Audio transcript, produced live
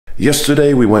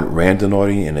Yesterday we went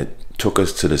randonauting and it took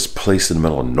us to this place in the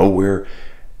middle of nowhere,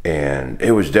 and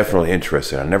it was definitely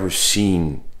interesting. I've never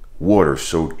seen water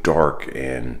so dark,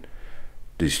 and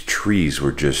these trees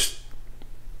were just,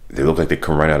 they look like they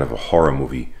come right out of a horror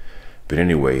movie. But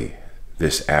anyway,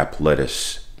 this app led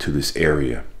us to this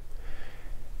area,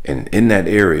 and in that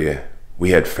area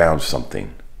we had found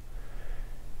something,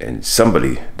 and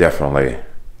somebody definitely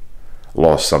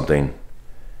lost something,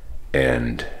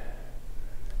 and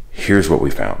here's what we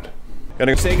found.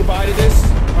 Gonna say goodbye to this,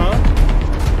 huh?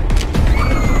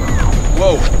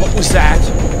 Whoa, what was that?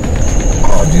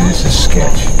 Oh, dude, this is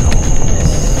sketch.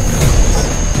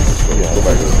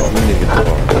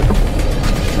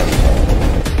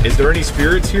 Is there any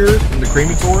spirits here in the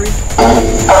crematory?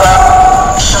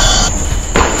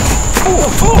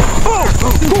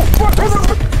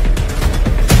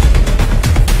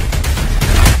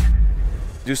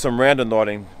 Do some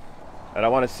randonauting, and I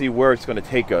want to see where it's going to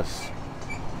take us,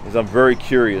 because I'm very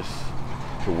curious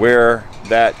to where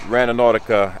that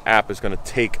Randonautica app is going to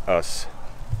take us.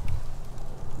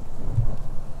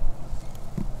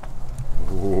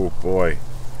 Oh boy,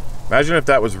 imagine if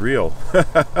that was real. You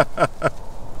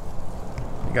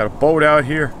got a boat out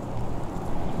here.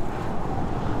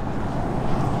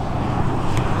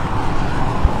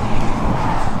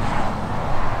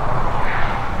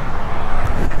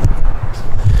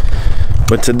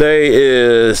 But today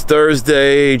is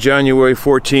Thursday, January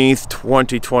 14th,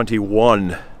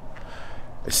 2021.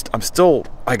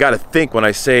 I gotta think when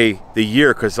I say the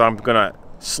year, because I'm gonna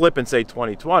slip and say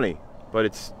 2020, but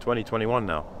it's 2021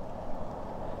 now.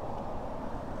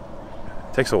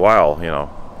 It takes a while, you know,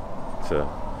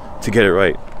 to get it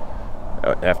right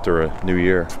after a new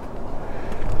year.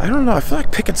 I don't know, I feel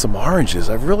like picking some oranges.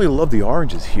 I really love the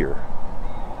oranges here.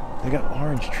 They got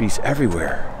orange trees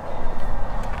everywhere.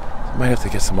 Might have to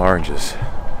get some oranges.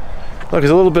 Look, there's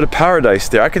a little bit of paradise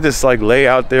there. I could just like lay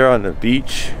out there on the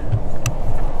beach.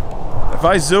 If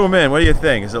I zoom in, what do you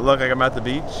think? Does it look like I'm at the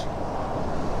beach?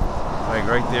 Like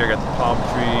right there, got the palm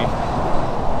tree.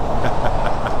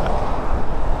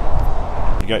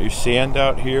 You got your sand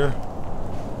out here.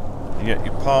 You got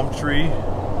your palm tree.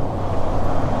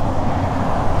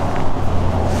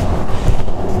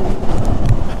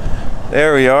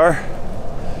 There we are.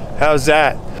 How's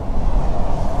that?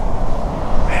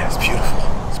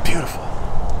 Beautiful.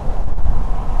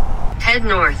 Head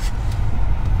north.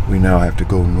 We now have to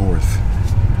go north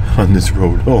on this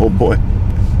road. Oh boy.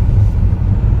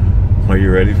 Are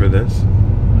you ready for this?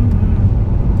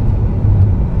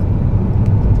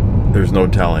 There's no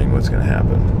telling what's going to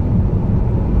happen.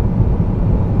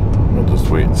 We'll just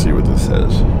wait and see what this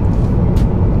says.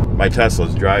 My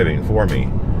Tesla's driving for me.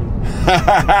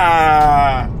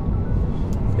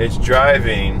 It's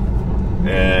driving,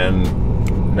 and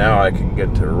now I can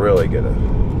get to really get a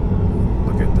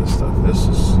look at this stuff.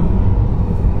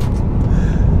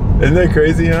 Isn't that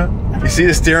crazy, huh? You see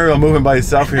the steering wheel moving by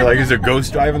itself and you're like, is there a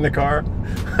ghost driving the car?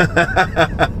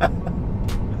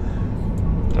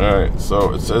 Alright,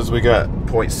 so it says we got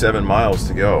 0.7 miles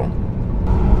to go.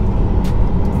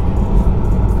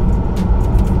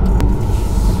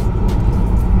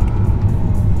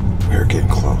 We're getting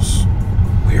close.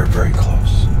 We are very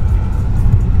close.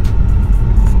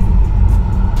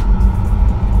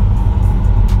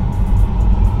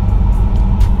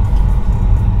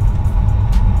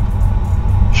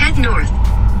 North.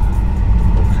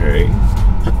 Okay.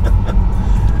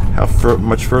 How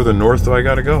much further north do I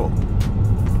gotta go?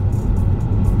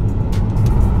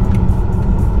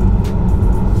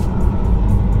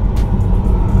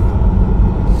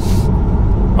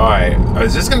 Alright,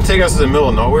 is this gonna take us to the middle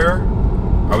of nowhere?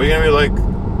 Are we gonna be like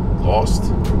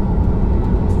lost?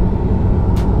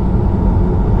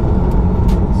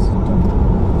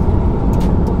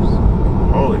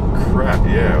 Holy crap,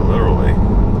 yeah, literally.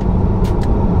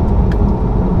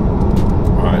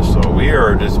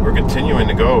 We're continuing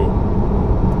to go.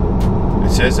 It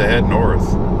says to head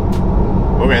north.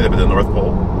 We're gonna end up at the North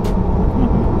Pole.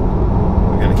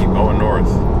 We're gonna keep going north.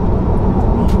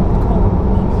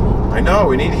 I know,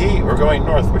 we need heat. We're going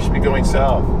north. We should be going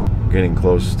south. Getting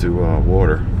close to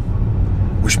water,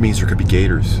 which means there could be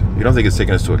gators. You don't think it's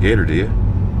taking us to a gator, do you?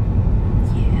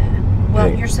 Yeah. Well,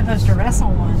 hey. You're supposed to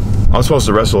wrestle one. I'm supposed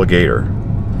to wrestle a gator.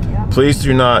 Yep. Please Please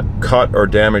do not cut or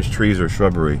damage trees or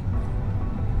shrubbery.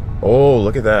 Oh,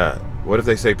 look at that. What if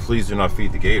they say, please do not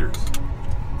feed the gators?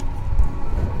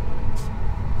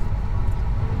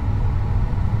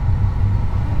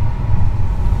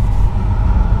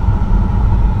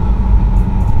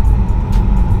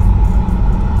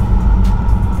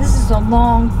 This is a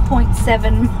long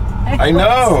 0.7 miles. I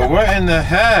know. What in the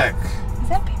heck? Is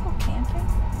that people camping?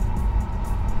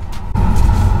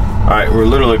 Alright, we're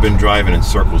literally been driving in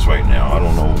circles right now. I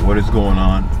don't know what is going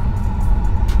on.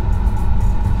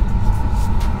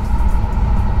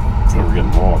 So we're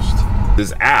getting lost.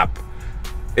 This app,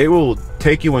 it will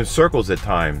take you in circles at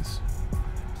times.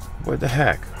 What the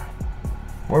heck?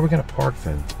 Where are we gonna park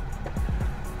then?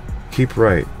 Keep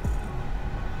right.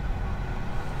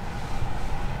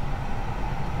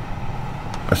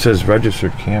 It says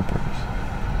registered campers.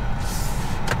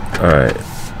 Alright.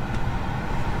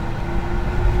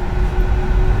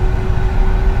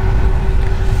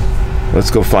 Let's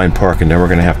go find parking, then we're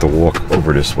gonna have to walk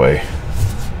over this way.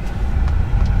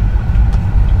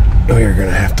 We're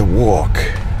gonna have to walk.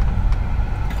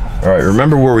 Alright,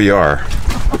 remember where we are.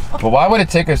 But why would it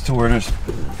take us to where there's...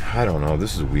 I don't know,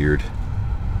 this is weird.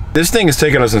 This thing is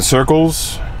taking us in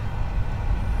circles.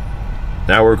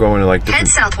 Now we're going to like different...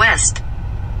 Head southwest.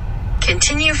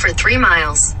 Continue for 3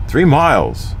 miles. 3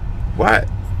 miles? What?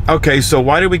 Okay, so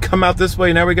why did we come out this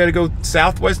way? Now we gotta go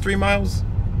southwest 3 miles?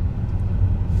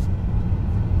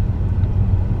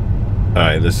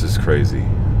 Alright, this is crazy.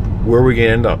 Where are we gonna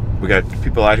end up? We got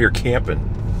people out here camping.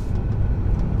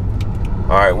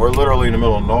 Alright, we're literally in the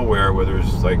middle of nowhere where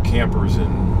there's like campers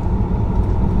and...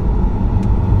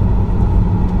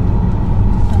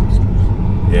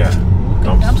 Dumpsters. Yeah.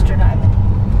 Dumpster diving.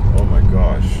 Oh my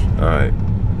gosh. Alright.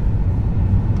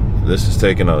 This is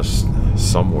taking us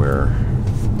somewhere.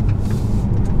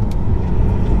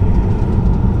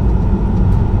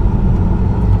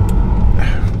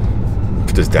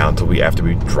 Put this down till after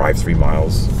we drive 3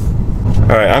 miles.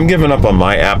 Alright, I'm giving up on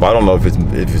my app. I don't know if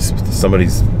it's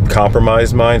somebody's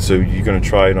compromised mine, so you're gonna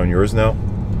try it on yours now?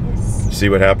 Yes. See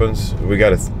what happens? We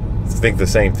gotta think the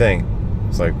same thing.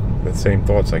 It's like the same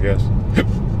thoughts, I guess.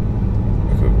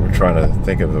 We're trying to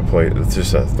think of the place. It's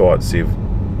just a thought, see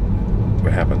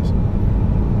what happens.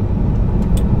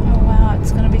 Oh wow,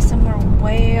 it's gonna be somewhere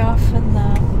way off in the...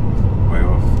 Way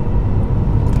off.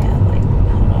 Yeah, like, I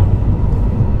don't know.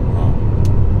 Oh.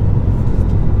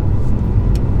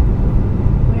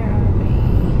 Where are we?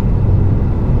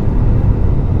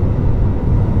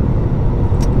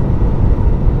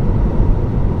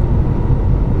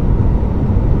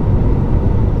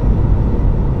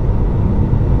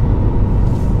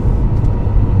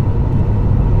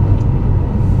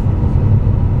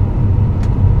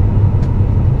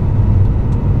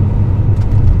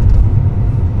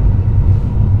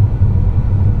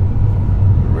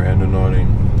 Randonauting.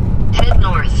 Head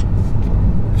north.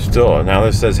 Still, now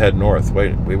this says head north.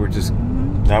 Wait, we were just...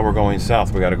 Now we're going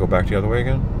south. We gotta go back the other way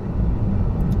again?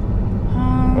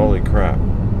 Holy crap.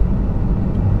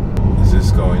 Is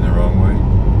this going the wrong way?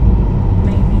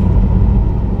 Maybe.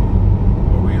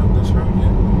 Are we on this road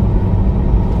yet?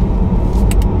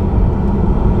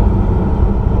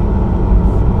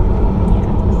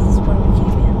 Yeah, this is where we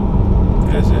came in.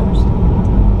 Is it?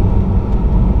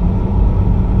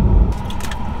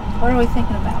 What are we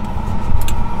thinking about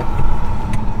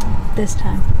this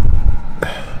time?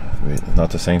 Wait,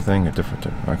 not the same thing? A different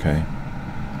thing? Okay.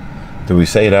 Do we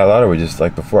say it out loud or we just,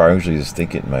 like before, I usually just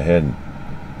think it in my head?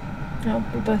 No,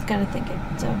 we both gotta think it,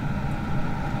 so.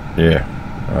 Yeah.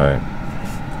 Alright.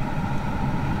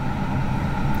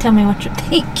 Tell me what you're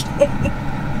thinking.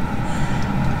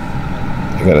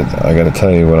 I gotta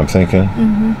tell you what I'm thinking?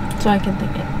 Mm-hmm. So I can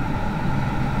think it.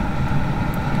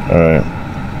 Alright.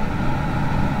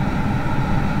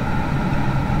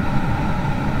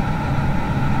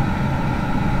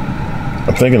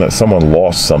 I'm thinking that someone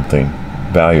lost something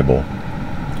valuable.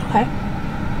 Okay.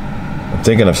 I'm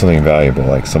thinking of something valuable,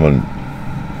 like someone...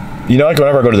 You know, like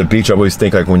whenever I go to the beach, I always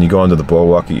think like when you go onto the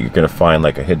boardwalk, you're gonna find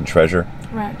like a hidden treasure.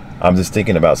 Right. I'm just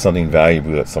thinking about something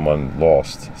valuable that someone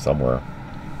lost somewhere.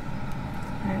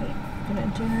 Alright.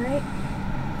 Gonna generate.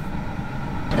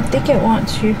 I think it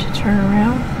wants you to turn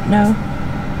around. No.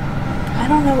 I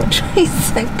don't know what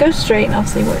choice. Like, go straight and I'll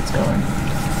see where it's going.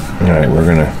 Alright, we're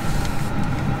gonna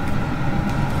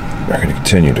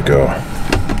continue to go.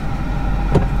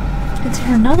 Is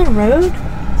there another road?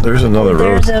 There's another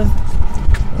road. There's a...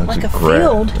 That's like a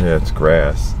field. Yeah, it's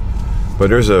grass. But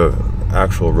there's a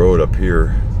actual road up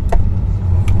here.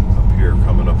 Up here,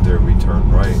 coming up there, we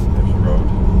turn right. There's a road.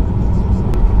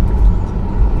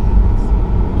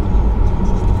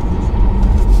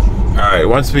 Alright,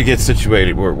 once we get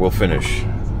situated, we'll finish.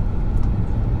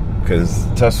 Because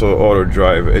Tesla auto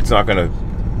drive, it's not going to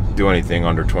do anything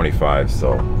under 25,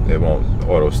 so it won't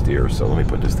auto steer. So let me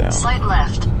put this down. Slight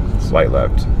left. Slight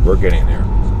left. We're getting there.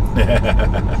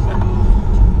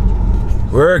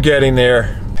 We're getting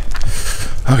there.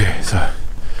 Okay, so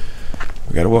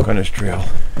we gotta walk on this trail.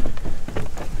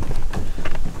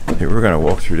 Here, we're gonna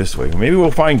walk through this way. Maybe we'll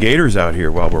find gators out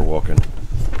here while we're walking.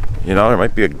 You know, there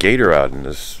might be a gator out in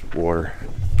this water.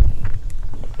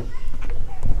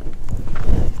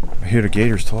 I hear the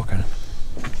gators talking.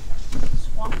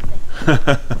 Swamp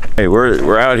thing. Hey,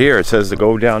 we're out here. It says to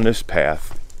go down this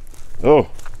path. Oh,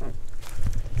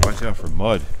 watch out for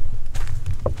mud.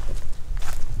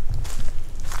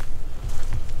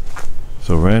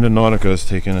 So Randonautica is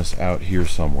taking us out here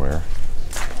somewhere.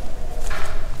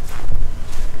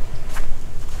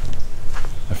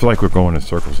 I feel like we're going in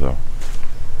circles though.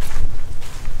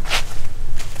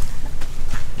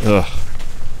 Ugh,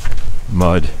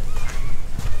 mud.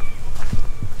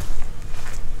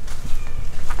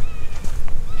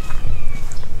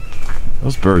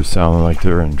 Those birds sound like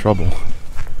they're in trouble.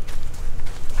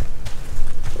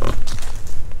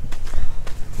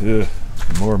 Ugh,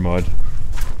 more mud.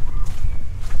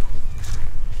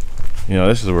 You know,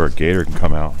 this is where a gator can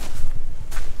come out.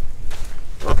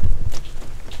 A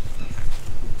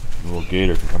little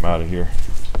gator can come out of here.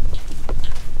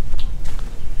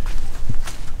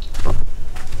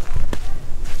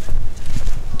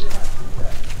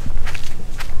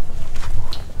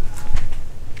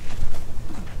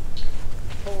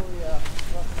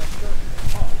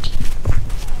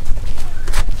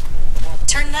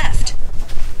 Turn left.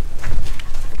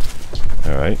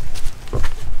 All right.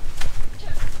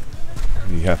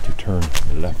 You have to turn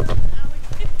left. Over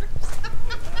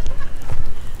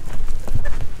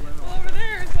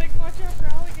there, it's like watch out for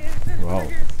alligators. Wow.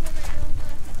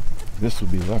 This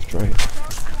would be left, right?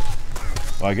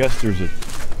 Well, I guess there's a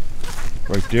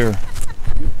right there.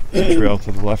 A trail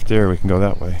to the left there. We can go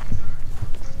that way.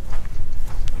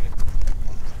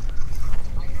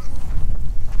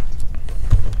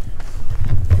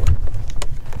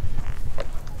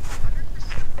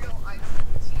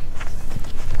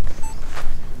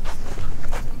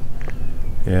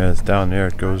 Yeah, it's down there.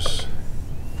 It goes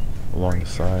along the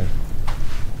side.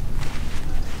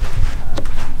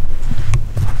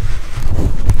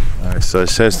 Alright, so it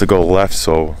says to go left,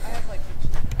 so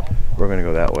we're gonna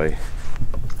go that way.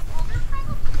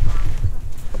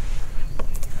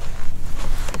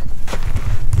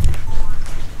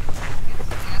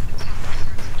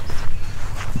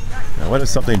 Now, what if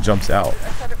something jumps out?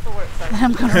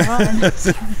 I'm gonna run.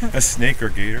 A snake or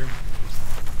gator?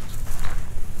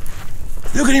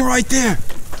 Look at him right there!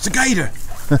 It's a gator!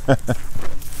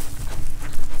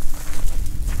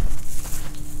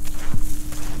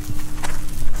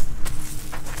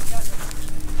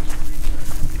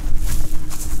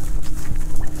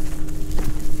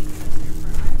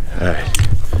 Alright.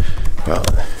 Well,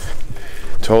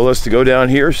 told us to go down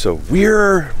here, so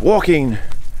we're walking.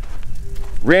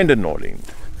 Randonauting.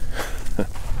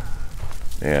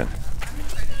 Man.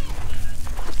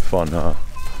 Fun, huh?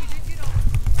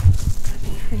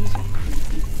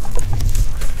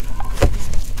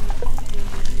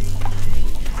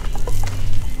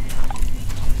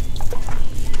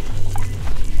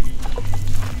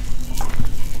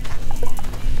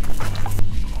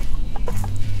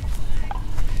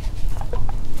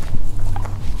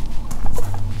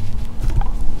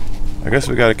 I guess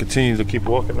we got to continue to keep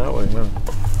walking that way, huh?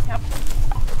 Yep.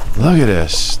 Look at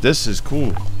this. This is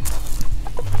cool.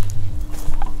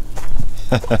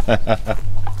 Head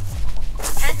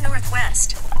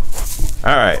northwest.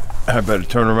 All right, I better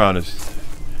turn around.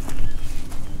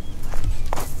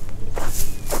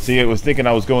 See, I was thinking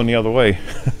I was going the other way.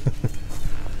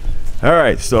 All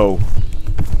right, so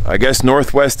I guess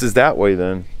northwest is that way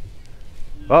then.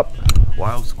 Up,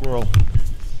 wild squirrel.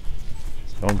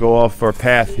 Don't go off our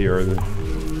path here.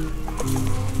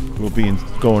 We'll be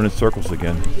going in circles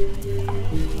again.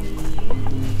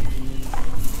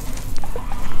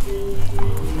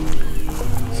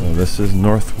 So this is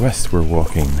northwest we're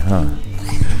walking, huh?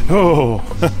 Oh!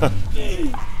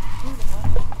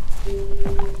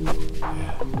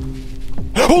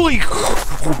 Holy!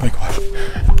 Oh my gosh!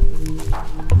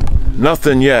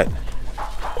 Nothing yet.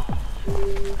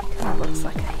 That looks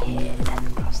like a head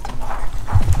across the water.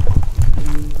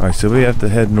 Alright, so we have to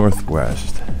head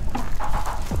northwest.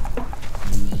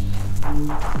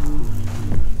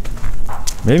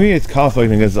 Maybe it's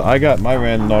conflicting because I got my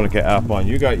Randonautica app on,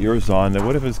 you got yours on. Then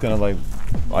what if it's gonna like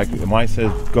mine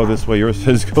says go this way, yours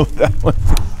says go that way?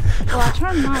 Well, I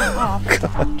turned mine off.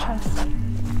 I'm trying to see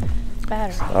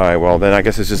battery. Alright, well then I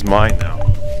guess it's just mine now.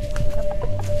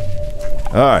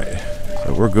 Alright,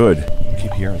 so we're good. I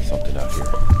keep hearing something out here.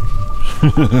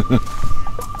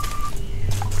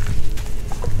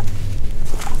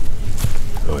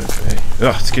 Okay.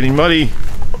 Oh, it's getting muddy.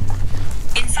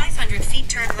 In 500 feet,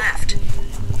 turn left.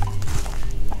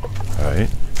 Alright.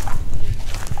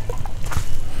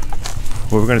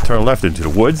 Well, we're going to turn left into the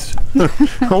woods.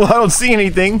 Well, I don't see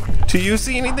anything. Do you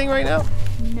see anything right now?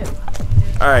 No.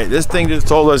 All right, this thing just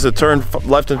told us to turn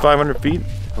left in 500 feet.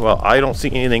 Well, I don't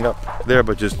see anything up there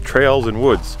but just trails and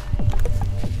woods.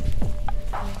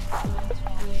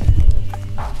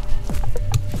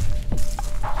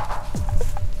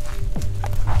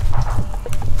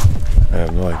 I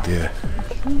have no idea.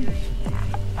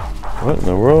 What in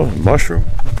the world? Mushroom.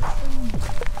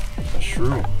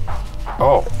 Mushroom.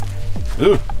 Oh.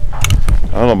 Ew.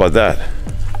 I don't know about that.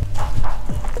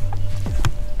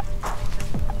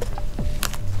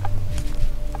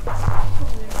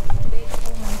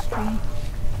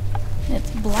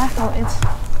 It's black. Oh, it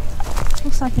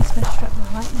looks like it's been struck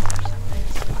by lightning or something.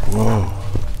 Whoa.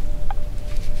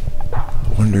 I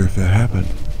wonder if that happened.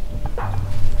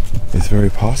 It's very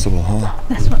possible, huh?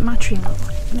 That's what my tree looked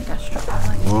like when it got struck by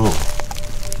lightning. Whoa.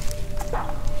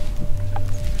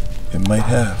 It might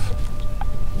have.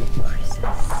 Or it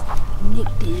says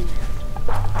nicked in.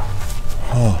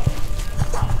 Huh.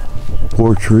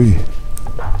 Poor tree.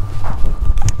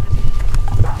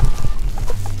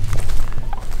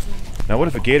 Now what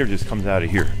if a gator just comes out of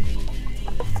here?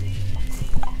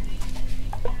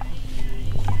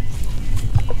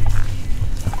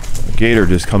 A gator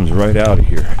just comes right out of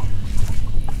here.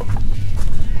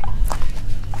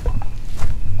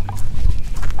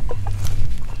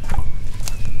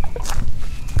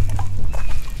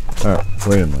 Alright,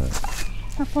 wait a minute.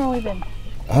 How far have we been?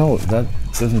 Oh, that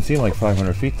doesn't seem like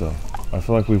 500 feet though. I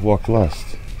feel like we've walked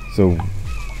less. So,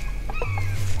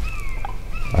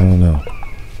 I don't know.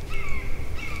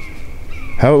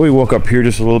 How about we walk up here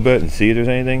just a little bit and see if there's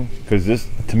anything? Because this,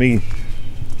 to me,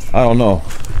 I don't know.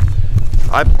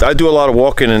 I do a lot of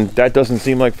walking and that doesn't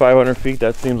seem like 500 feet.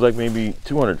 That seems like maybe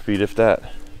 200 feet, if that.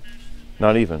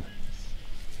 Not even.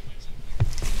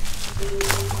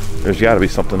 There's got to be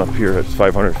something up here that's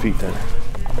 500 feet then.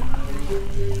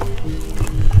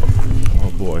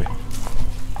 Oh boy.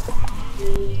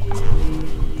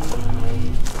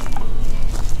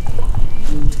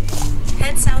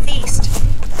 Head southeast.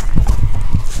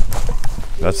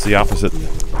 That's the opposite.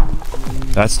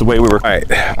 That's the way we were.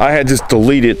 Alright, I had just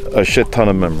deleted a shit ton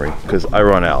of memory because I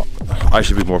run out. I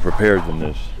should be more prepared than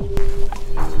this.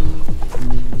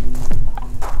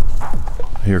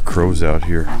 I hear crows out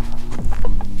here.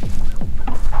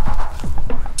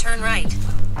 Turn right. Is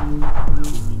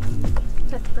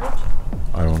that the bridge?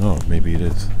 I don't know. Maybe it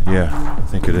is. Yeah, I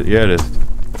think it is. Yeah, it is.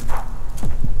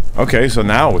 Okay, so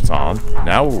now it's on.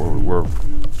 Now we're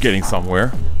getting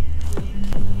somewhere.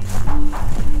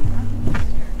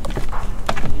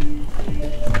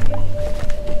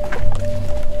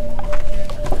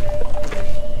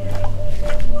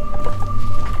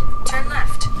 Turn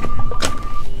left.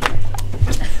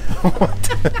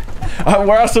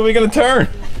 Where else are we gonna turn?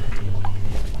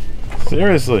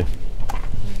 Seriously.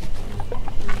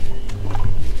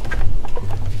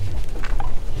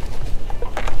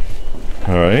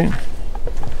 All right.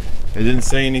 It didn't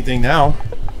say anything now.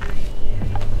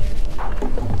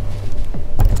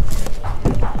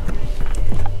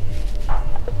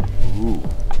 Ooh.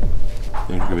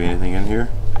 Think there could be anything in here?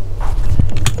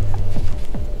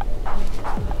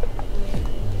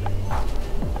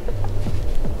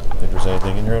 Think there's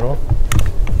anything in here at all?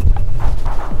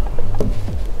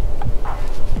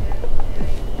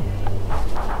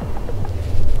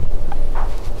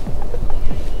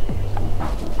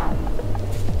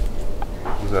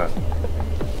 Who's that?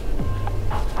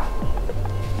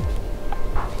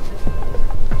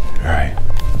 Alright.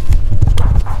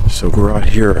 So we're out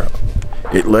here.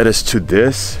 It led us to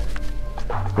this.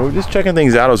 But we're just checking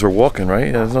things out as we're walking,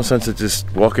 right? There's no sense of just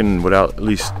walking without at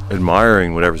least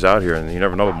admiring whatever's out here. And you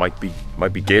never know, it might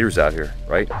be gators out here,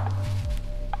 right?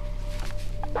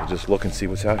 We'll just look and see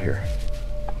what's out here.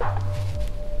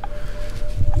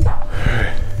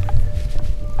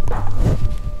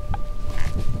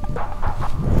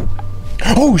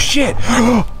 Oh shit!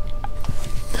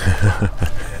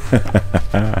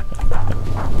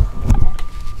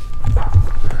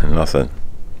 Nothing.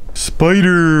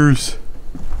 Spiders!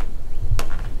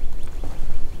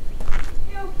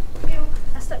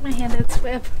 I stuck my hand in its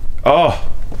web.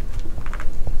 Oh!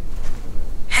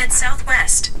 Head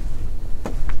southwest.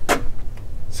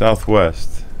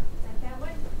 Southwest. That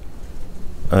way?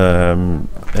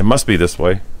 It must be this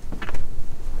way.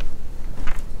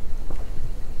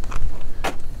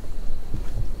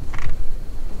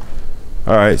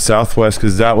 Alright, southwest,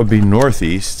 because that would be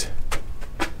northeast.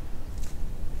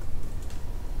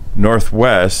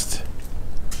 Northwest.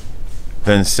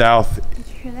 Then south. Did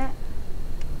you hear that?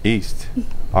 East.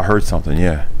 I heard something,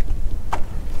 yeah.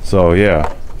 So,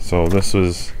 yeah. So this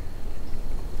was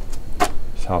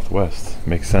southwest.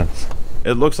 Makes sense.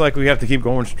 It looks like we have to keep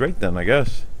going straight then, I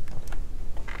guess.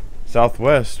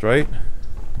 Southwest, right?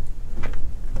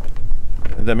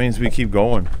 That means we keep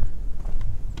going.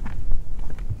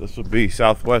 This would be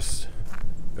southwest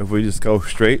if we just go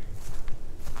straight.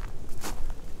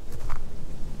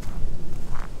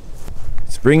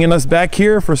 It's bringing us back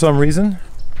here for some reason.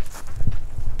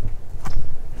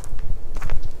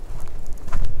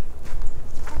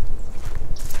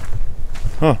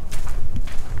 Huh.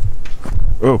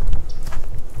 Oh.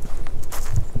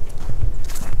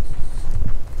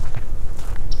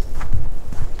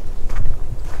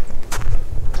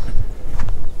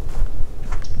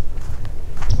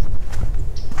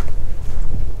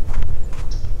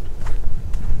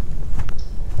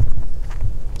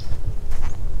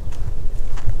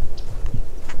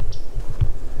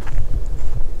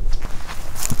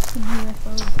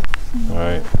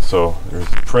 Alright, so there's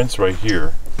prints right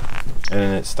here, and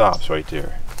then it stops right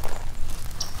there.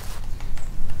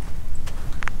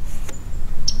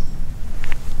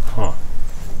 Huh.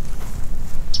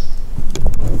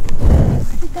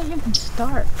 Where did that even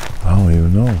start? I don't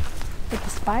even know. With the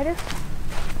spider?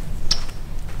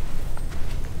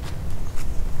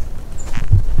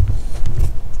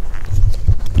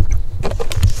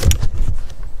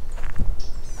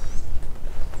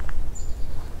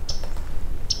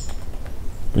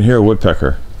 I hear a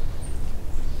woodpecker.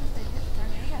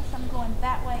 I got some going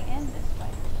that way and this way.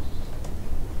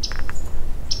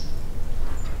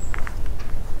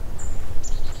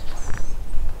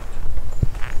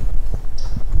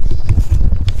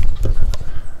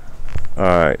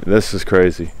 Alright, this is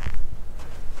crazy.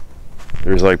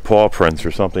 There's like paw prints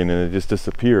or something and they just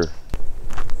disappear.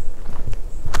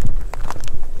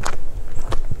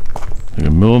 In the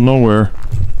middle of nowhere.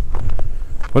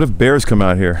 What if bears come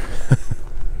out here?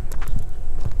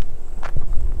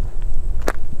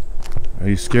 Are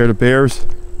you scared of bears?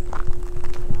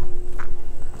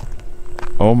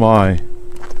 Oh my.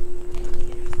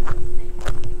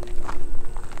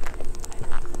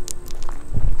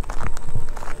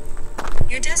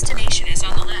 Your destination is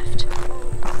on the left.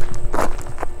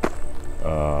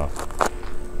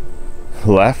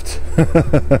 Left? Have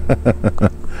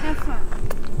fun.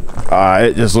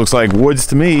 It just looks like woods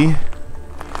to me.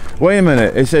 Wait a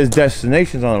minute, it says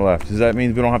destinations on the left. Does that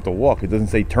mean we don't have to walk? It doesn't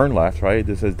say turn left, right? It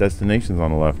just says destinations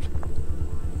on the left.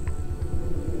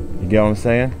 You get what I'm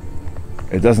saying?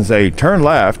 It doesn't say turn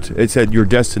left, it said your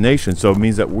destination, so it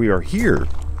means that we are here.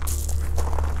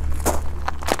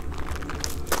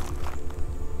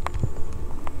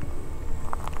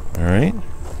 Alright.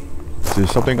 Is there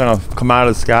something gonna come out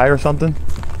of the sky or something?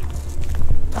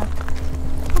 I thought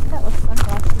that was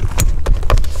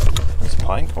sunglasses. There's a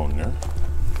pine cone there.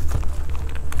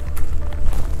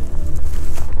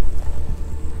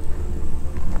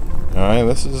 Alright,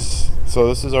 this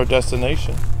is our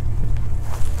destination.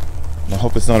 I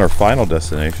hope it's not our final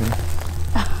destination.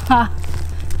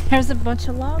 There's a bunch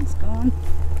of logs going.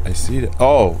 I see it.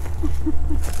 Oh,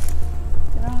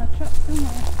 They're on a truck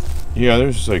somewhere. yeah,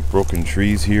 there's like broken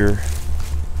trees here.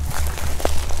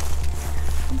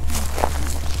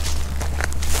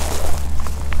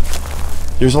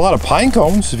 There's a lot of pine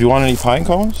cones if you want any pine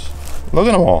cones. Look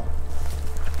at them all.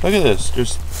 Look at this.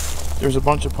 There's a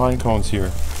bunch of pine cones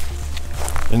here.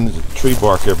 And there's tree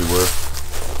bark everywhere.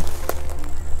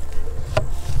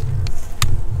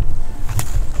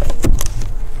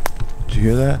 Did you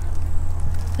hear that?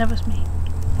 That was me.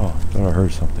 Oh, I thought I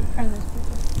heard something. Are those people?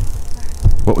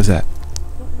 What was that?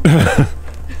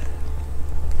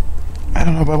 I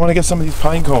don't know, but I want to get some of these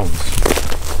pine cones.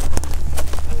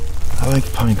 I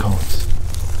like pine cones.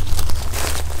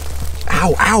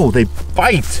 Ow, ow, they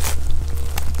bite!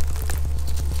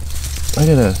 Look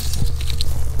at this.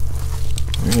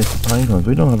 We're gonna get some pine cones.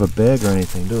 We don't have a bag or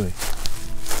anything, do we?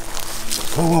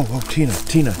 Whoa, whoa, whoa, Tina,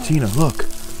 look.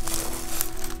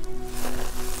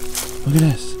 Look at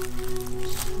this.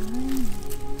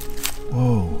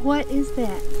 Whoa. What is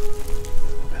that?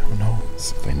 I don't know.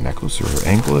 It's a necklace or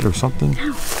anklet or something.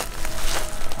 Ow.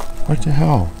 What the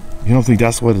hell? You don't think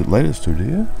that's what it led us to, do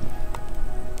you?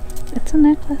 It's a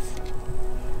necklace.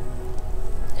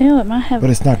 Ew, it might have. But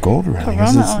it's not gold or anything.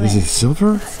 Corona on Is it. it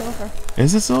silver? It's silver.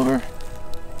 Is it silver?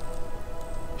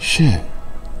 Shit.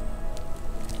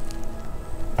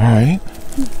 Alright.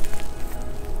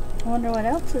 I wonder what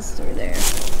else is through there.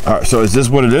 So is this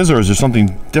what it is, or is there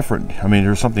something different? I mean,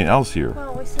 there's something else here.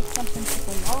 Well, we said something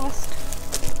people lost.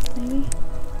 Maybe.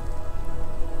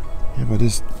 Yeah, but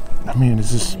is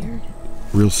this Weird.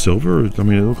 real silver? I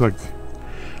mean, it looked like...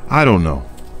 I don't know.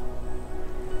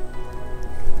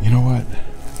 You know what?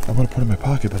 I want to put it in my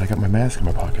pocket, but I got my mask in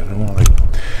my pocket. I don't want to, like...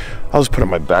 I'll just put it in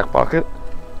my back pocket,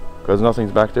 because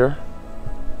nothing's back there.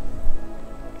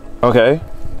 Okay.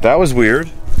 That was weird.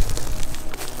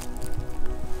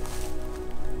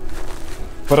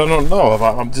 But I don't know.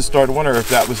 I'm just starting to wonder if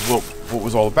that was what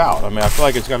was all about. I mean, I feel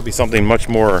like it's got to be something much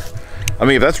more. I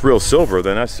mean, if that's real silver,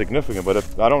 then that's significant. But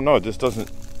if I don't know, it just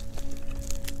doesn't.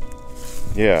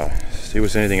 Yeah. See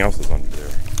what's anything else that's under there.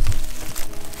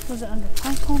 Was it under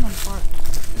pine cone or bark?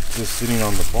 It's just sitting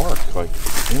on the bark, like.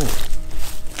 Ew.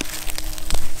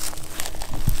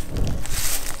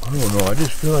 I don't know. I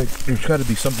just feel like there's got to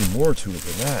be something more to it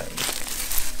than that.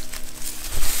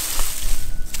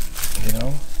 You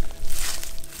know.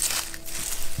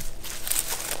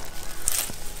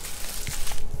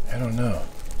 I don't know.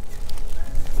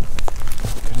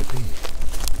 What could it be?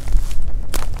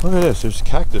 Look at this. There's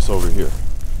cactus over here.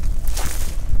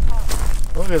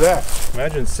 Look at that.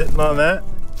 Imagine sitting on that.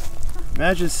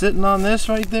 Imagine sitting on this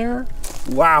right there.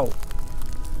 Wow.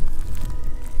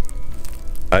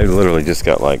 I literally just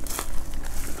got like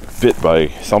bit by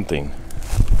something.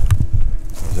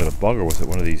 Was it a bug or was it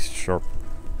one of these sharp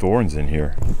thorns in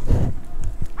here?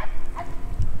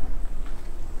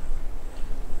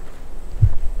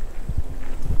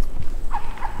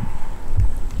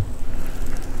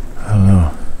 I don't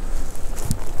know.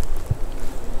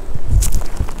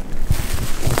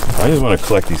 I just want to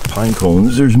collect these pine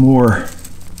cones. There's more.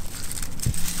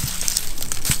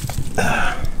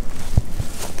 I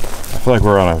feel like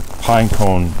we're on a pine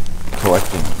cone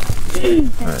collecting.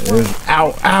 All right,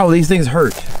 ow, ow, these things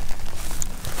hurt.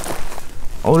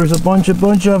 Oh, there's a bunch of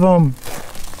them.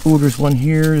 Oh, there's one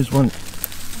here, there's one.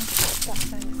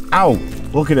 Ow,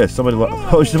 look at this. Somebody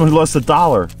lost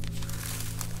 $1.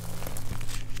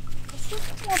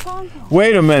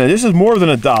 Wait a minute, this is more than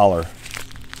 $1.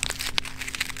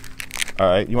 All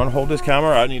right, you want to hold this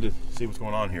camera? I need to see what's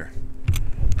going on here.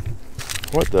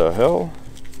 What the hell?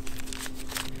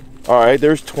 All right,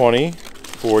 there's 20,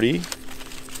 40,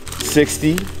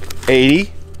 60,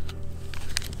 80.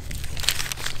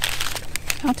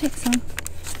 I'll take some.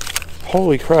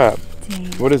 Holy crap.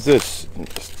 Dang. What is this?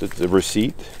 The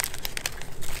receipt?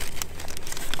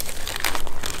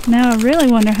 Now I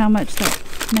really wonder how much that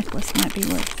necklace might be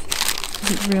worth.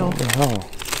 Is it real? What the hell?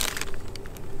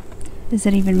 Is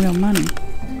it even real money?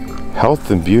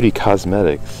 Health and Beauty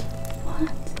Cosmetics.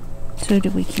 What? So do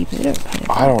we keep it or put it?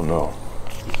 I don't know.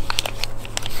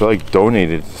 I feel like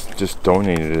just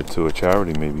donated it to a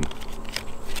charity maybe.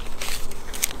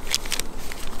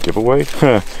 Giveaway?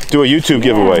 Do a YouTube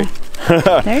giveaway.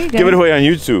 There you go. Give it away on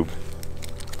YouTube.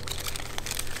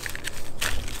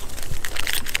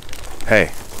 Hey,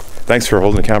 thanks for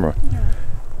holding the camera. Yeah.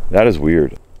 That is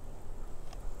weird.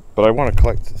 But I want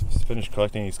to finish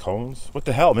collecting these cones. What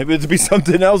the hell? Maybe there'll be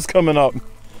something else coming up.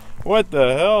 What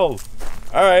the hell?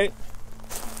 All right.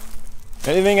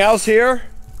 Anything else here?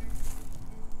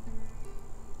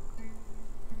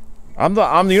 You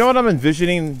know what I'm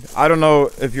envisioning? I don't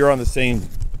know if you're thinking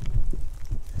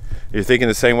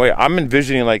the same way. I'm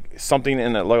envisioning like something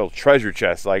in a little treasure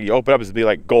chest. Like you open up, it'd be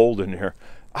like gold in here.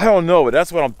 I don't know, but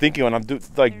that's what I'm thinking when I'm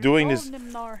doing this.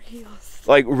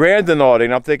 Like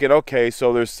randonauting, I'm thinking, okay,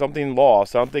 so there's something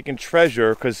lost. I'm thinking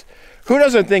treasure, because who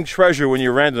doesn't think treasure when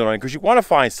you're randonauting? Because you want to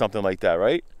find something like that,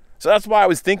 right? So that's why I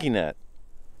was thinking that.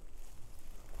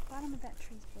 Bottom of that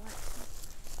tree's black.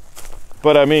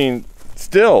 But I mean,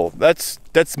 still, that's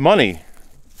money.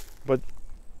 But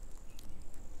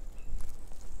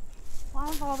Why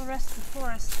of all the rest of the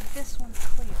forest, this one's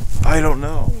clear? I don't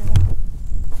know.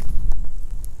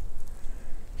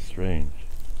 Strange.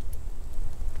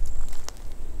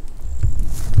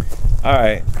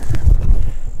 All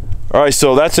right,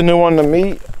 so that's a new one to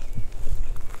me.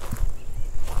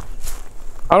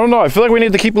 I don't know. I feel like we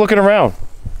need to keep looking around.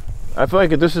 I feel like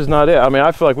this is not it. I mean,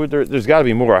 I feel like there's got to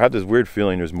be more. I have this weird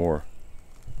feeling there's more.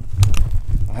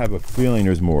 I have a feeling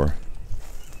there's more.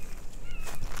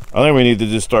 I think we need to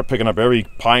just start picking up every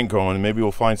pine cone and maybe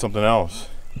we'll find something else.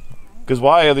 Because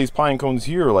why are these pine cones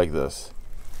here like this?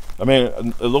 I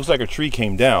mean, it looks like a tree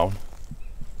came down.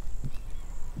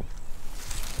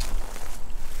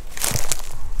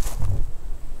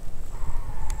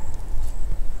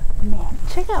 Man,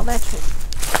 check out that tree.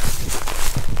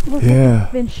 Look, Yeah.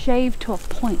 it's been shaved to a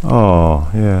point.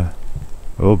 Oh, yeah.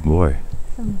 Oh boy.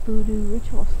 Some voodoo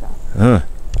ritual stuff.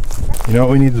 You know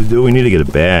what we need to do? We need to get a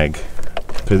bag.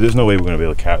 Because there's no way we're going to be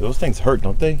able to carry. Those things hurt,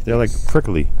 don't they? They're like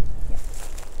prickly.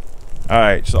 All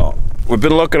right, so we've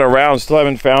been looking around, still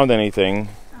haven't found anything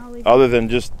other than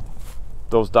just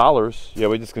those dollars. Yeah,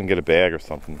 we're just going to get a bag or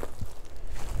something.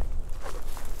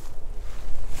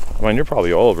 I mean, you're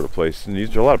probably all over the place. And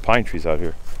there's a lot of pine trees out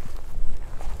here.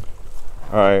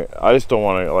 All right, I just don't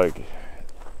want to, like,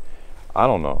 I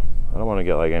don't know. I don't want to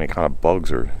get, like, any kind of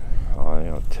bugs or,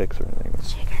 ticks or anything.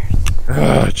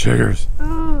 Chiggers. Chiggers.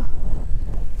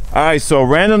 All right, so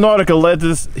Randonautica led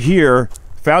this here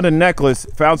found a necklace,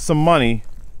 found some money.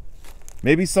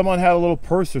 Maybe someone had a little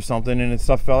purse or something and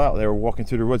stuff fell out. They were walking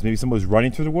through the woods. Maybe someone was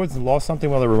running through the woods and lost something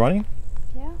while they were running.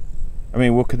 Yeah. I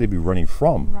mean, what could they be running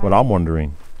from? Right. What I'm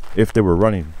wondering, if they were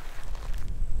running.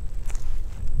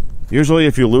 Usually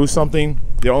if you lose something,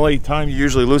 the only time you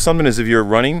usually lose something is if you're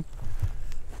running,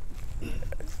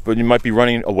 but you might be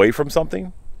running away from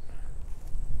something.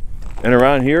 And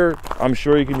around here, I'm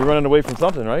sure you can be running away from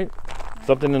something, right?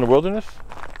 Something in the wilderness,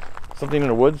 something in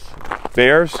the woods,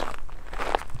 bears.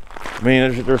 I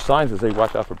mean, there's signs that say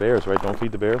watch out for bears, right? Don't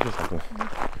feed the bears or something.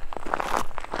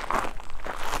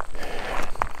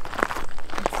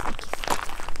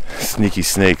 Sneaky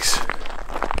snakes.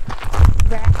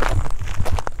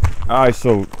 Alright,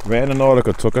 so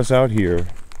Randonautica took us out here.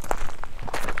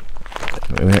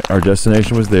 Our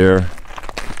destination was there.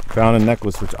 Found a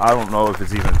necklace, which I don't know if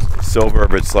it's even silver,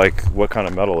 but it's like what kind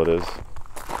of metal it is.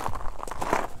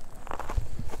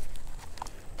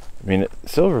 I mean,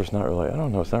 silver is not really, I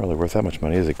don't know, it's not really worth that much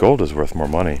money, is it? Gold is worth more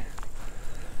money.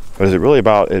 But is it really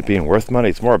about it being worth money?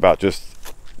 It's more about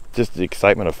just the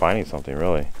excitement of finding something,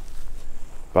 really.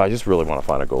 But I just really want to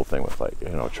find a gold thing with, like, you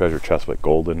know, a treasure chest with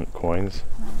golden coins.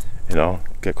 You know,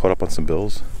 get caught up on some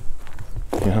bills.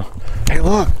 You know, hey,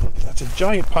 look, that's a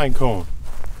giant pine cone.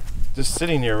 Just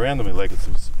sitting there randomly, like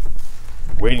it's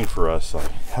waiting for us. Like,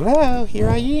 hello, here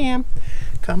I am.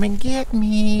 Come and get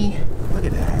me. Look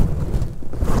at that.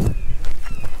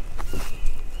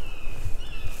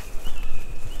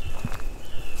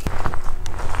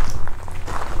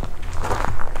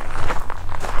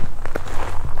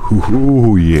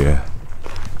 Ooh, yeah.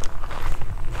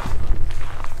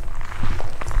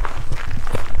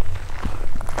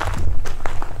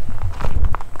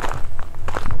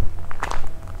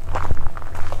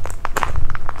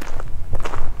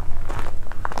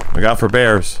 Look out for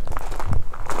bears.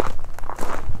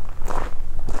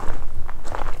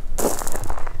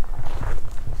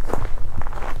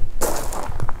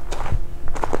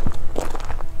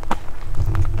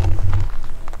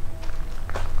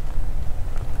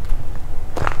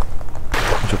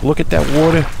 Look at that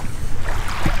water.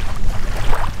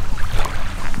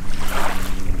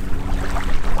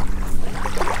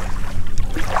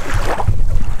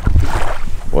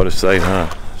 What a sight,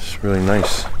 huh? It's really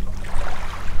nice.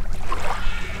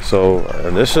 So,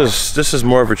 and this is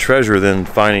more of a treasure than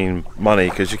finding money,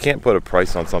 because you can't put a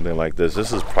price on something like this.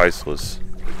 This is priceless.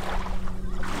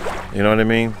 You know what I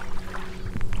mean?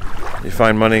 You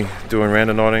find money doing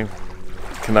randonauting,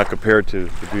 cannot compare to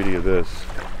the beauty of this.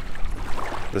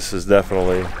 This is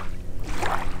definitely,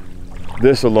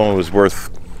 this alone was worth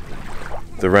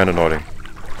the randonauting.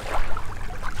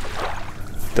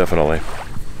 Definitely.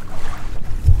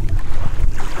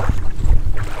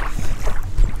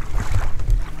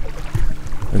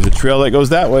 There's a trail that goes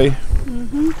that way.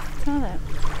 Mm-hmm. Saw that.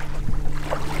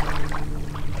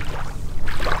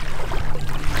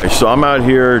 So I'm out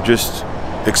here just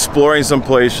exploring some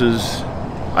places.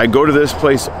 I go to this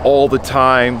place all the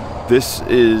time. This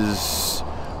is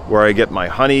where I get my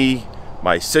honey,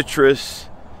 my citrus,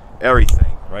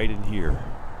 everything right in here.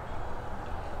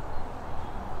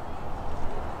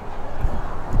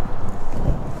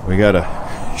 We got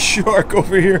a shark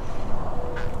over here.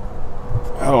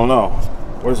 I don't know.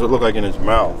 What does it look like in its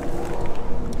mouth?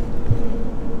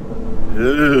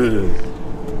 Ugh.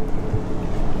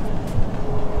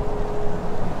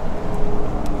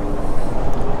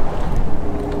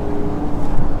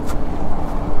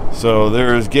 So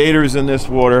there's gators in this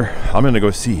water. I'm gonna go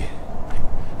see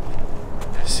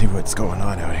what's going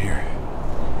on out here.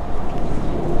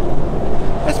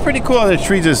 That's pretty cool how the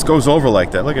tree just goes over like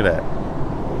that. Look at that.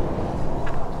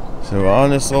 So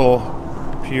on this little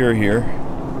pier here.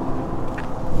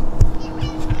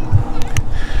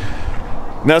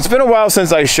 Now it's been a while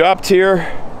since I shopped here.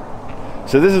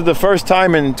 So this is the first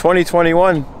time in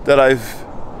 2021 that I've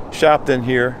shopped in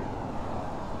here.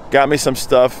 Got me some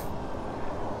stuff.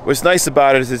 What's nice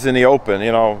about it is it's in the open,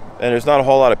 you know, and there's not a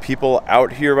whole lot of people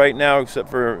out here right now, except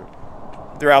for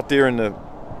they're out there in the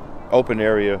open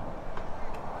area.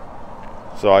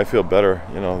 So I feel better,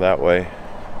 you know, that way.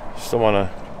 Just don't want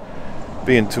to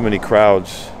be in too many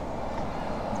crowds.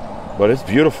 But it's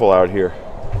beautiful out here.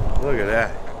 Look at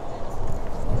that.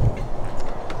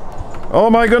 Oh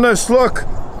my goodness, look!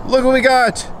 Look what we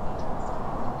got!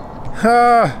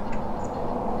 Ha!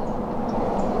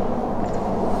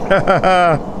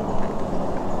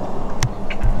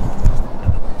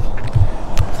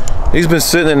 He's been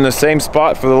sitting in the same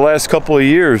spot for the last couple of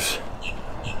years.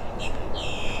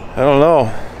 I don't know.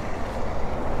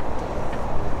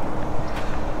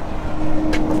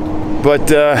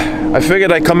 But I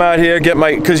figured I'd come out here, get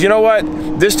my, because you know what?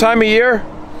 This time of year,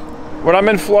 when I'm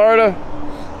in Florida,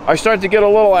 I start to get a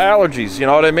little allergies, you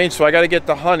know what I mean? So I got to get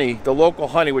the honey, the local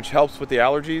honey, which helps with the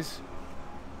allergies.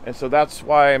 And so that's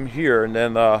why I'm here. And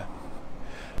then, all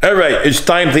right, it's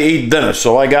time to eat dinner.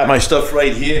 So I got my stuff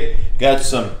right here. Got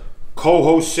some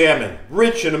coho salmon,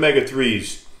 rich in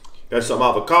omega-3s. Got some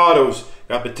avocados,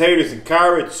 got potatoes and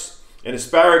carrots, and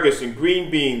asparagus and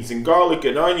green beans and garlic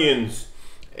and onions,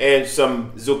 and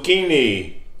some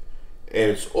zucchini.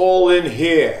 And it's all in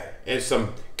here. And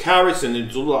some carrots and a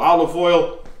little olive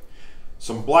oil,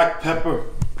 some black pepper.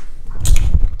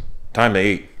 Time to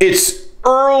eat. It's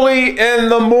early in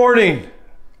the morning.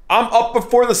 I'm up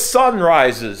before the sun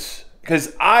rises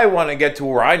because I want to get to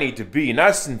where I need to be, and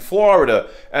that's in Florida.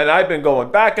 And I've been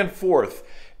going back and forth.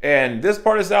 And this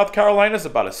part of South Carolina is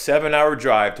about a 7-hour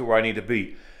drive to where I need to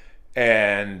be.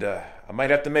 And I might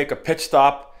have to make a pit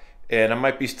stop, and I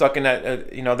might be stuck in that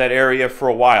that area for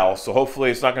a while. So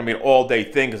hopefully it's not going to be an all-day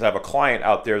thing because I have a client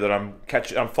out there that I'm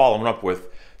following up with.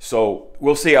 So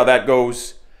we'll see how that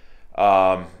goes.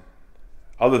 Other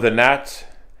than that,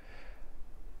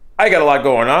 I got a lot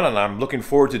going on, and I'm looking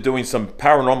forward to doing some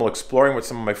paranormal exploring with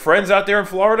some of my friends out there in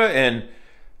Florida. And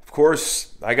of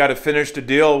course, I got to finish the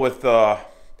deal with the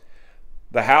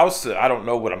house. I don't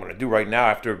know what I'm going to do right now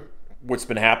after what's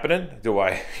been happening. Do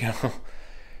I,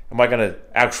 am I going to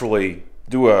actually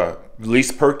do a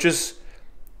lease purchase,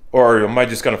 or am I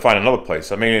just going to find another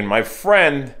place? I mean, my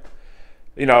friend,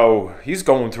 he's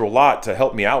going through a lot to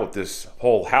help me out with this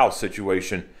whole house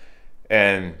situation.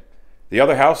 And the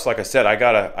other house, like I said, I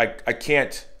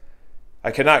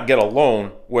cannot get a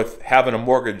loan with having a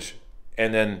mortgage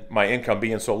and then my income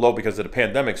being so low because of the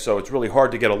pandemic. So it's really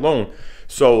hard to get a loan.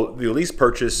 So the lease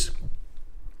purchase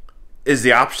is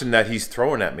the option that he's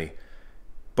throwing at me.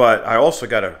 But I also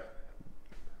got to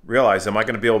realize, am I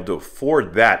going to be able to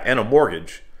afford that and a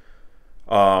mortgage?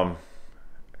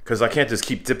 Because I can't just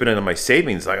keep dipping into my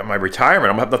savings, like my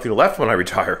retirement. I'm going to have nothing left when I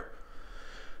retire.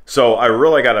 So I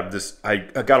really got I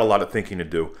got a lot of thinking to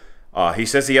do. He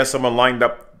says he has someone lined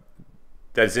up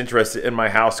that is interested in my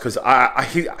house because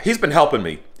he's been helping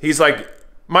me. He's like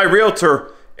my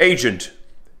realtor agent,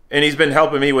 and he's been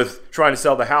helping me with trying to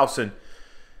sell the house. And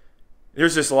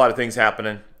there's just a lot of things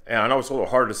happening. And I know it's a little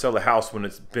harder to sell the house when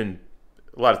it's been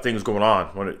a lot of things going on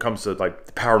when it comes to like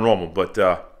the paranormal. But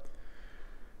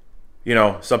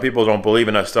some people don't believe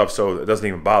in that stuff, so it doesn't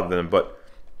even bother them.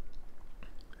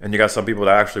 And you got some people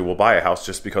that actually will buy a house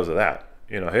just because of that.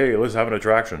 Hey, let's have an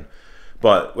attraction.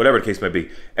 But whatever the case may be.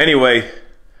 Anyway,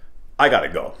 I got to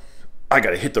go. I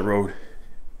got to hit the road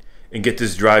and get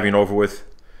this driving over with.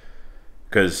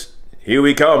 Because here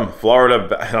we come, Florida.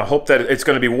 And I hope that it's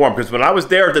going to be warm. Because when I was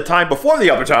there at the time before the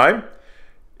other time,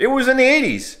 it was in the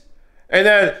 80s. And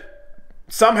then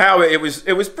somehow it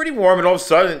was pretty warm. And all of a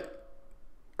sudden,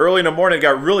 early in the morning, it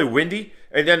got really windy.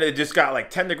 And then it just got like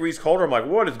 10 degrees colder. I'm like,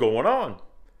 what is going on?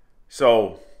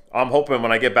 So I'm hoping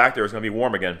when I get back there, it's going to be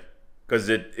warm again. Because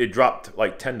it dropped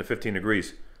like 10 to 15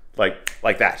 degrees. Like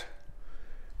that.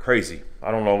 Crazy.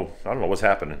 I don't know what's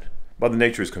happening. Mother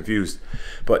Nature is confused.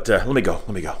 But let me go.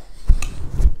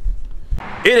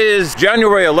 It is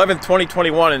January 11th,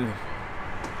 2021. And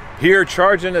here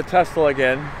charging the Tesla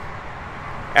again.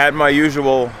 At my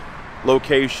usual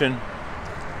location.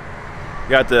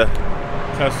 Got the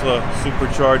Tesla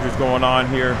superchargers going on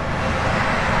here.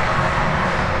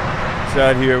 It's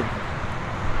out here.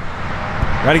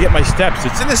 Gotta get my steps.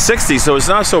 It's in the 60s, so it's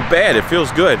not so bad. It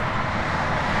feels good.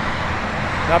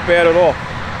 Not bad at all.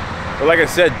 But like I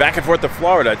said, back and forth to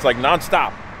Florida, it's like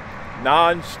non-stop.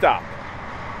 Non-stop.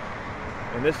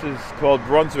 And this is called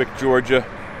Brunswick, Georgia.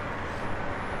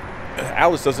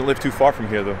 Alice doesn't live too far from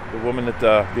here, though. The woman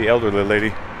the elderly lady.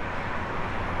 It's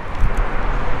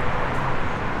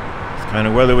kind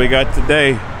of weather we got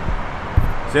today.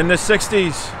 It's in the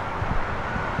 60s.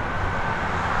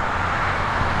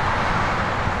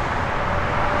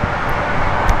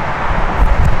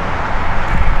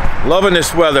 Loving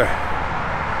this weather.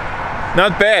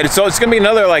 Not bad. So it's gonna be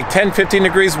another like 10, 15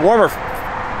 degrees warmer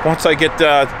once I get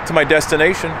to my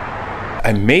destination.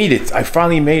 I made it. I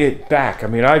finally made it back. I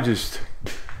mean,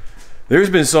 there's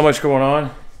been so much going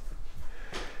on.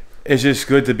 It's just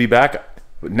good to be back.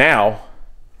 But now,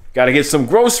 gotta get some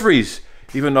groceries.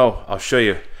 Even though, I'll show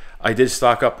you, I did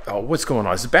stock up. Oh, what's going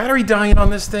on? Is the battery dying on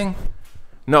this thing?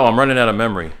 No, I'm running out of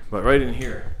memory. But right in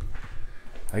here,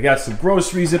 I got some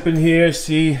groceries up in here.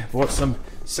 See, bought some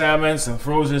salmon, some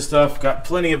frozen stuff. Got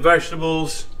plenty of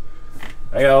vegetables.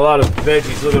 I got a lot of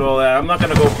veggies. Look at all that. I'm not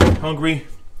gonna go hungry.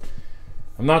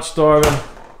 I'm not starving.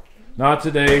 Not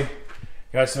today.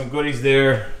 Got some goodies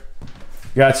there.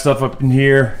 Got stuff up in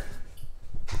here.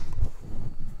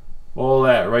 All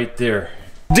that right there.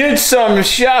 Did some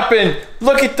shopping.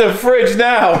 Look at the fridge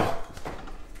now.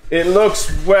 It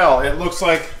looks, well, it looks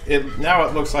like now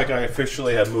it looks like I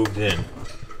officially have moved in.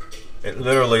 It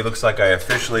literally looks like I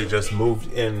officially just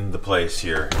moved in the place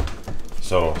here.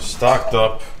 So stocked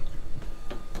up.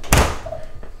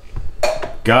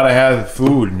 Gotta have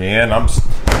food, man.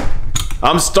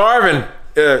 I'm starving.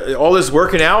 All this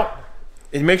working out,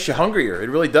 it makes you hungrier. It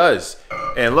really does.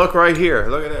 And look right here.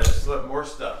 Look at this. Look, more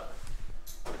stuff.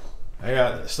 I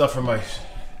got stuff from my,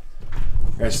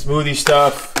 got smoothie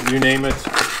stuff, you name it,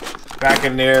 back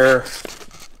in there.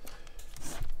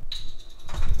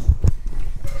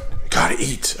 Gotta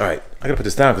eat. All right, I gotta put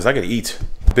this down because I gotta eat.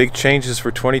 Big changes for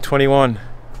 2021.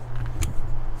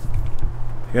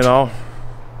 You know,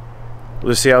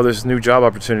 let's see how this new job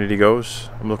opportunity goes.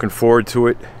 I'm looking forward to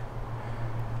it.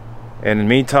 And in the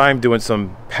meantime, doing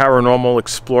some paranormal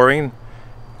exploring.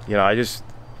 You know, I just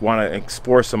want to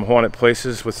explore some haunted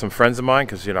places with some friends of mine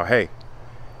because, you know, hey,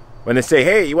 when they say,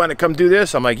 hey, you want to come do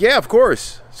this, I'm like, yeah, of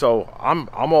course. So I'm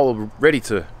all ready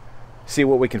to see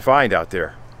what we can find out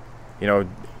there. You know,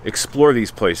 explore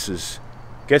these places,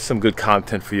 get some good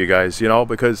content for you guys, you know,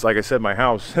 because like I said, my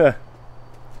house,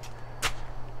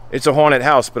 it's a haunted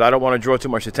house, but I don't want to draw too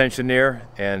much attention there.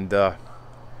 And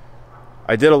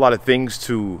I did a lot of things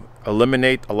to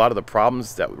eliminate a lot of the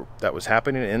problems that was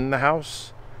happening in the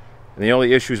house. And the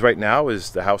only issues right now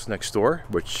is the house next door,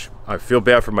 which I feel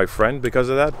bad for my friend because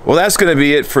of that. Well, that's going to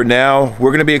be it for now.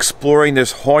 We're going to be exploring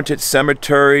this haunted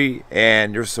cemetery,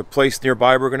 and there's a place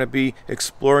nearby we're going to be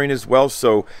exploring as well.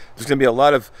 So there's going to be a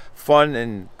lot of fun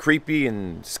and creepy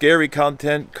and scary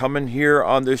content coming here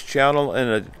on this channel in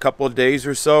a couple of days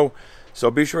or so. So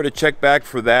be sure to check back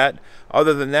for that.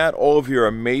 Other than that, all of you are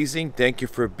amazing. Thank you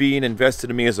for being invested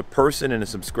in me as a person and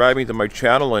subscribing to my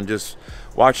channel and just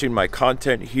watching my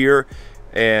content here.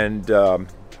 And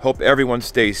hope everyone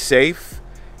stays safe.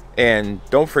 And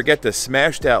don't forget to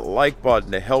smash that like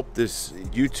button to help this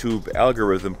YouTube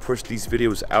algorithm push these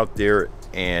videos out there,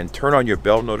 and turn on your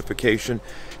bell notification.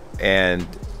 And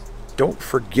don't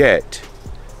forget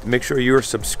to make sure you're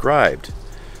subscribed.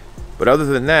 But other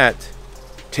than that,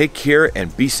 take care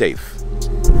and be safe.